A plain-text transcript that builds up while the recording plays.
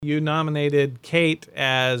You nominated Kate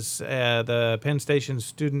as the Penn Station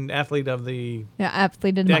Student Athlete of the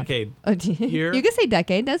Athlete of the Decade. Year? You can say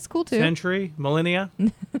decade. That's cool, too. Century? Millennia?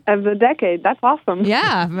 Of the decade. That's awesome.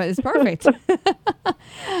 Yeah, it's perfect.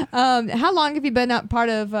 How long have you been a part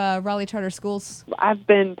of Raleigh Charter Schools? I've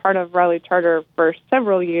been part of Raleigh Charter for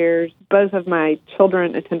several years. Both of my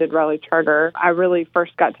children attended Raleigh Charter. I really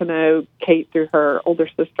first got to know Kate through her older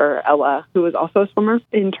sister, Ella, who was also a swimmer.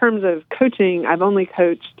 In terms of coaching, I've only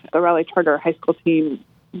coached the Raleigh Charter high school team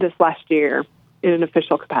this last year in an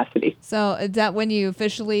official capacity. So is that when you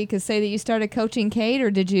officially could say that you started coaching Kate, or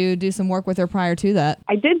did you do some work with her prior to that?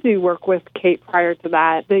 I did do work with Kate prior to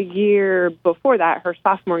that. The year before that, her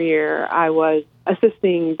sophomore year, I was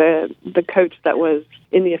assisting the coach that was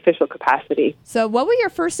in the official capacity. So what were your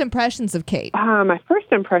first impressions of Kate? My first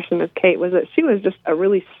impression of Kate was that she was just a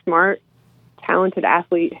really smart, talented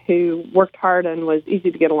athlete who worked hard and was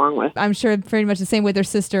easy to get along with. I'm sure pretty much the same with her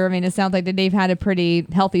sister. I mean, it sounds like that they've had a pretty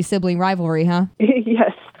healthy sibling rivalry, huh?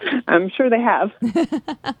 Yes, I'm sure they have.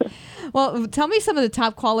 Well, tell me some of the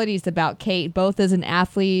top qualities about Kate, both as an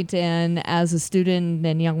athlete and as a student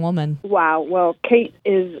and young woman. Wow. Well, Kate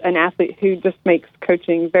is an athlete who just makes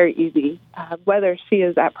coaching very easy. Whether she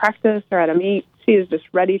is at practice or at a meet, she is just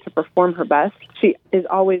ready to perform her best. She is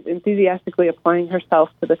always enthusiastically applying herself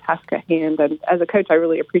to the task at hand, and as a coach, I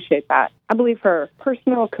really appreciate that. I believe her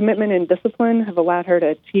personal commitment and discipline have allowed her to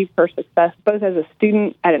achieve her success both as a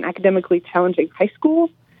student at an academically challenging high school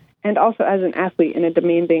and also as an athlete in a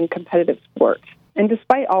demanding competitive sport. And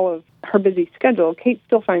despite all of her busy schedule, Kate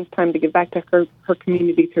still finds time to give back to her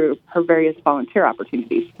community through her various volunteer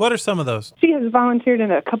opportunities. What are some of those? She has volunteered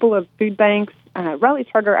in a couple of food banks. Raleigh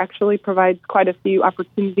Charter actually provides quite a few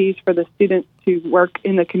opportunities for the students to work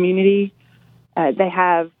in the community. They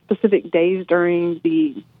have specific days during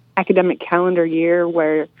the academic calendar year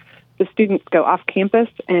where the students go off campus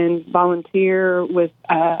and volunteer with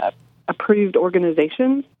approved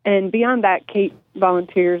organizations. And beyond that, Kate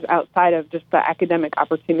volunteers outside of just the academic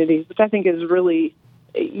opportunities, which I think is really,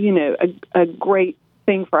 a great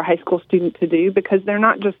thing for a high school student to do, because they're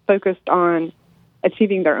not just focused on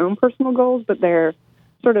achieving their own personal goals, but they're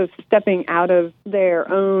sort of stepping out of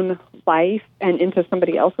their own life and into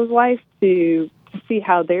somebody else's life to see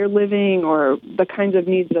how they're living or the kinds of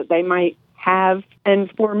needs that they might have.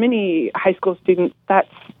 And for many high school students,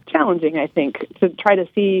 that's challenging, I think, to try to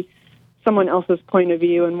see someone else's point of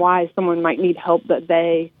view and why someone might need help that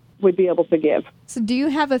they would be able to give. So do you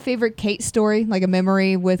have a favorite Kate story, like a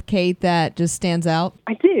memory with Kate that just stands out?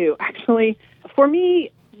 I do, actually. For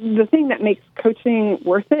me, the thing that makes coaching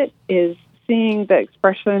worth it is seeing the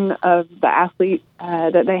expression of the athlete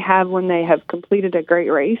that they have when they have completed a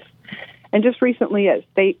great race. And just recently at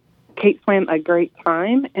state, Kate swam a great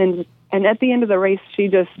time, and at the end of the race, she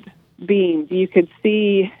just beamed. You could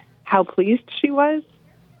see how pleased she was.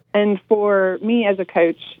 And for me as a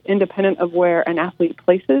coach, independent of where an athlete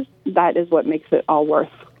places, that is what makes it all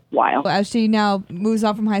worthwhile. As she now moves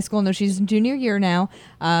on from high school, no, she's in junior year now,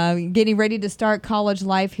 getting ready to start college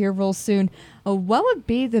life here real soon. What would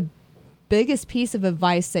be the biggest piece of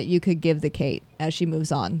advice that you could give the Kate as she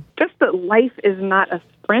moves on? Just that life is not a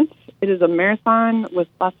sprint. It is a marathon with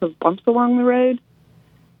lots of bumps along the road.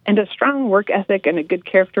 And a strong work ethic and a good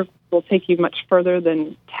character will take you much further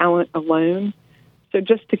than talent alone. So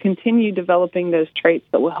just to continue developing those traits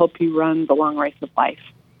that will help you run the long race of life.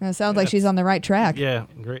 It sounds like she's on the right track. Yeah,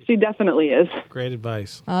 great. She definitely is. Great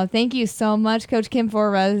advice. Thank you so much, Coach Kim,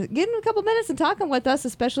 for getting a couple minutes and talking with us,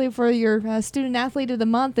 especially for your Student Athlete of the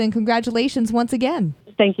Month, and congratulations once again.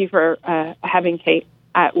 Thank you for having Kate.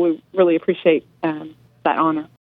 We really appreciate that honor.